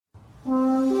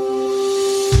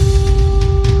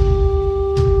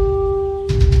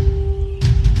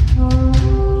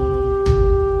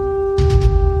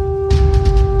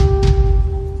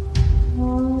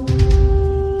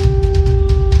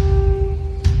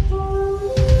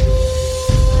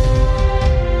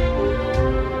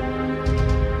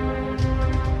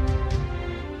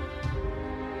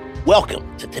Welcome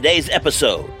to today's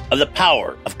episode of The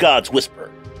Power of God's Whisper,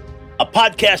 a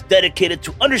podcast dedicated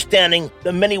to understanding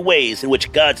the many ways in which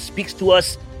God speaks to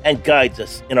us and guides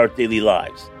us in our daily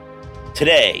lives.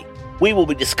 Today, we will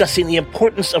be discussing the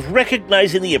importance of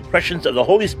recognizing the impressions of the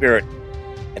Holy Spirit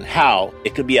and how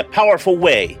it can be a powerful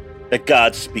way that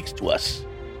God speaks to us.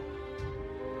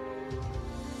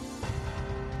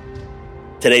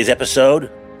 Today's episode,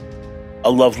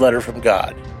 a love letter from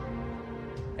God.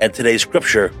 And today's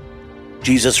scripture,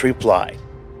 Jesus replied,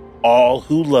 "All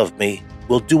who love me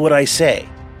will do what I say.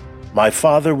 My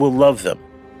Father will love them,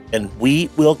 and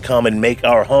we will come and make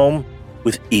our home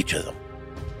with each of them."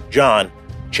 John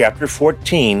chapter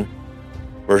 14,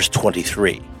 verse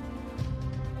 23.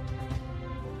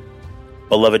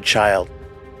 Beloved child,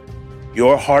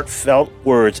 your heartfelt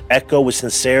words echo with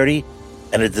sincerity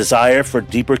and a desire for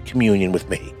deeper communion with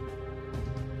me.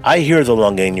 I hear the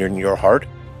longing in your heart,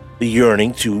 the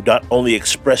yearning to not only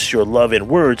express your love in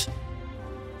words,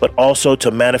 but also to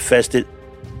manifest it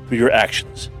through your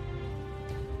actions.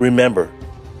 Remember,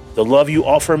 the love you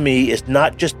offer me is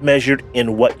not just measured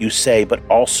in what you say, but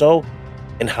also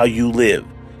in how you live,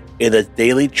 in the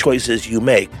daily choices you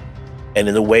make, and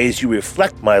in the ways you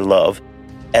reflect my love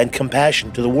and compassion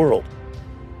to the world.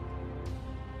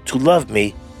 To love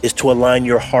me is to align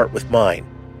your heart with mine,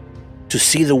 to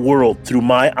see the world through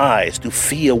my eyes, to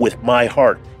feel with my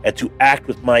heart, and to act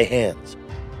with my hands.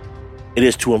 It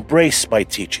is to embrace my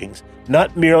teachings,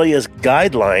 not merely as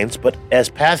guidelines, but as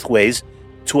pathways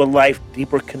to a life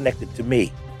deeper connected to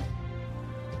me.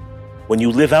 When you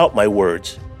live out my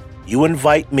words, you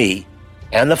invite me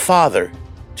and the Father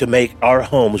to make our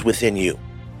homes within you.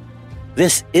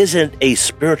 This isn't a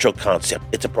spiritual concept,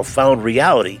 it's a profound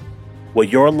reality where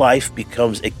your life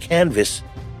becomes a canvas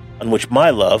on which my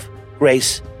love,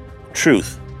 grace,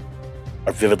 truth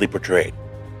are vividly portrayed.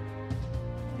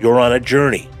 You're on a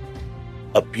journey,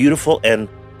 a beautiful and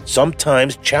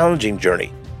sometimes challenging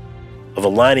journey of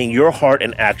aligning your heart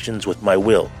and actions with my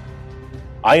will.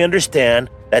 I understand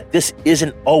that this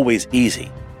isn't always easy.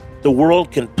 The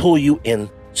world can pull you in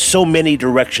so many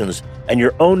directions, and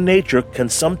your own nature can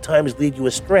sometimes lead you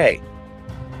astray.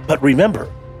 But remember,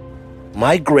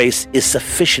 my grace is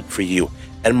sufficient for you,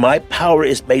 and my power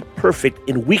is made perfect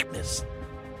in weakness.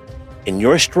 In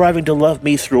your striving to love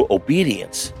me through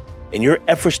obedience, in your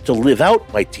efforts to live out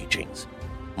my teachings,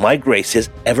 my grace is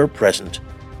ever present,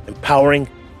 empowering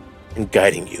and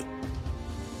guiding you.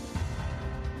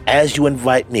 As you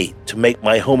invite me to make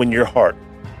my home in your heart,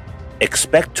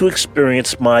 expect to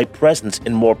experience my presence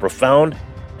in more profound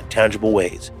and tangible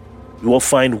ways. You will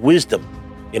find wisdom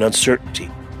in uncertainty,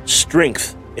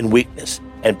 strength in weakness,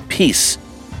 and peace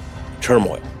in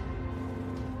turmoil.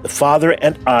 The Father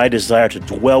and I desire to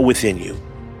dwell within you,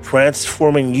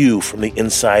 transforming you from the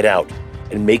inside out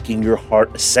and making your heart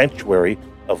a sanctuary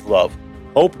of love,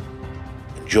 hope,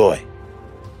 and joy.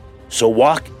 So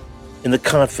walk in the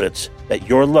confidence that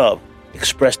your love,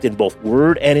 expressed in both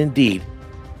word and in deed,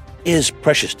 is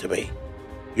precious to me.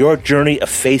 Your journey of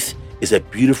faith is a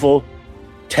beautiful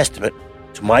testament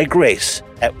to my grace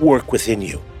at work within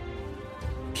you.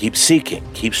 Keep seeking,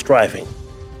 keep striving,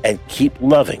 and keep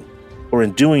loving, for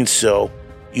in doing so,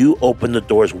 you open the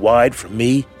doors wide for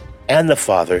me and the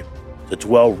Father to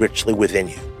dwell richly within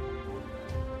you,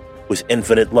 with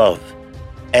infinite love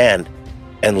and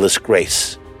endless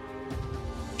grace.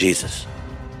 Jesus.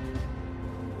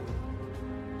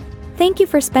 Thank you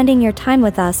for spending your time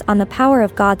with us on the Power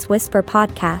of God's Whisper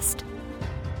podcast.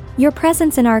 Your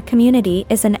presence in our community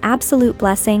is an absolute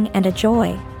blessing and a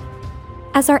joy.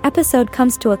 As our episode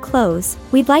comes to a close,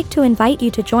 we'd like to invite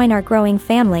you to join our growing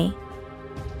family.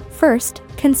 First,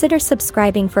 consider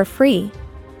subscribing for free.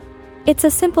 It's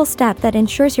a simple step that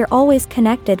ensures you're always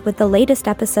connected with the latest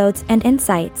episodes and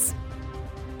insights.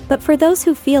 But for those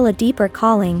who feel a deeper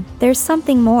calling, there's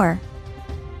something more.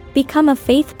 Become a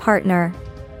faith partner.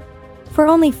 For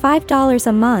only $5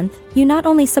 a month, you not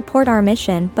only support our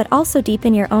mission but also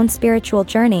deepen your own spiritual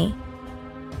journey.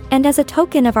 And as a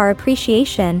token of our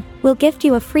appreciation, we'll gift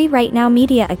you a free Right Now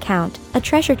Media account, a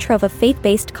treasure trove of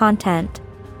faith-based content.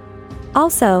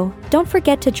 Also, don't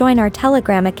forget to join our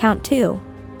Telegram account too.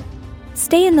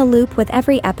 Stay in the loop with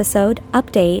every episode,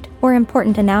 update, or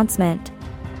important announcement.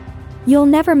 You'll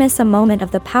never miss a moment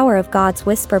of the Power of God's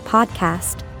Whisper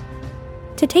podcast.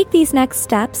 To take these next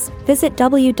steps, visit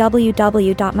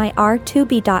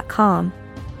www.myrtubi.com.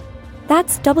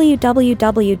 That's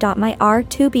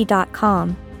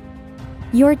www.myrtubi.com.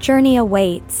 Your journey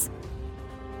awaits.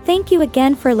 Thank you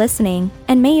again for listening,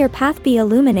 and may your path be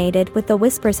illuminated with the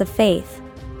whispers of faith.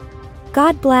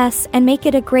 God bless and make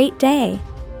it a great day.